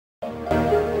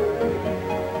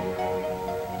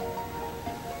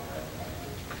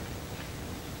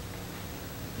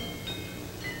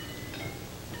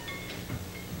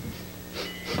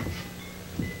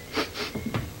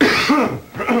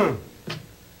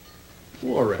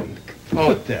Warren,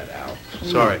 put that out.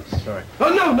 Please. Sorry.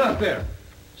 Oh, no, not there.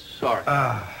 Sorry.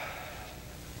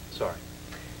 Sorry.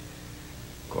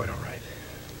 Quite all right.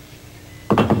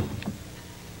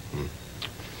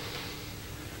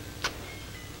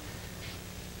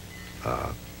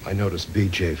 I noticed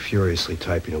BJ furiously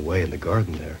typing away in the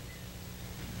garden there.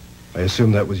 I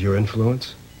assume that was your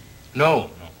influence? No.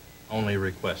 Only a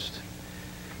request.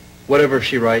 Whatever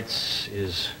she writes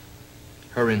is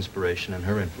her inspiration and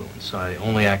her influence. I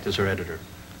only act as her editor.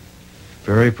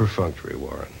 Very perfunctory,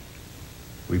 Warren.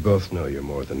 We both know you're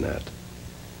more than that.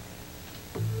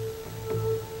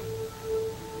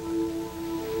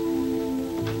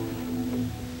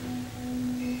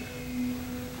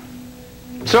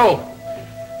 So,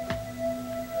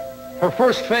 her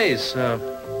first phase, how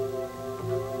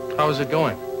is it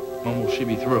going? When will she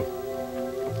be through?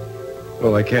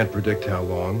 Well, I can't predict how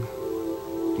long.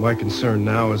 My concern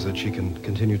now is that she can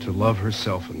continue to love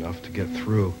herself enough to get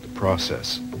through the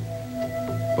process.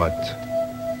 But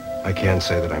I can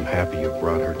say that I'm happy you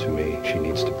brought her to me. She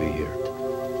needs to be here.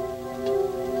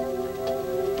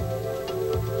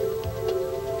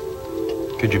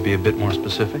 Could you be a bit more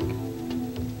specific?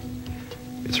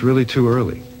 It's really too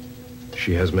early.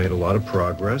 She has made a lot of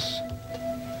progress,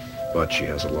 but she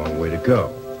has a long way to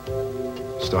go.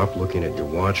 Stop looking at your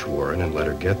watch, Warren, and let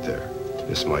her get there.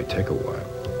 This might take a while.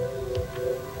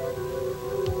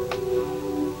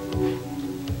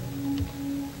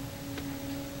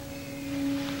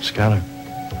 Skyler,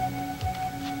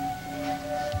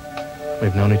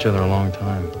 we've known each other a long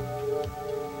time.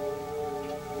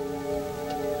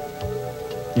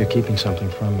 You're keeping something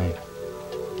from me.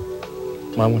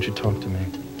 Why won't you talk to me?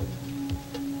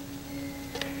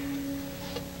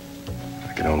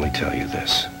 I can only tell you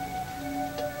this.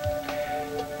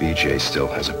 BJ still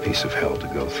has a piece of hell to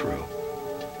go through.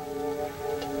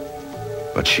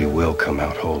 But she will come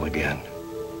out whole again.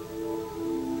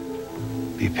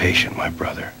 Be patient, my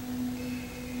brother,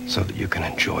 so that you can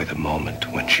enjoy the moment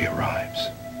when she arrives.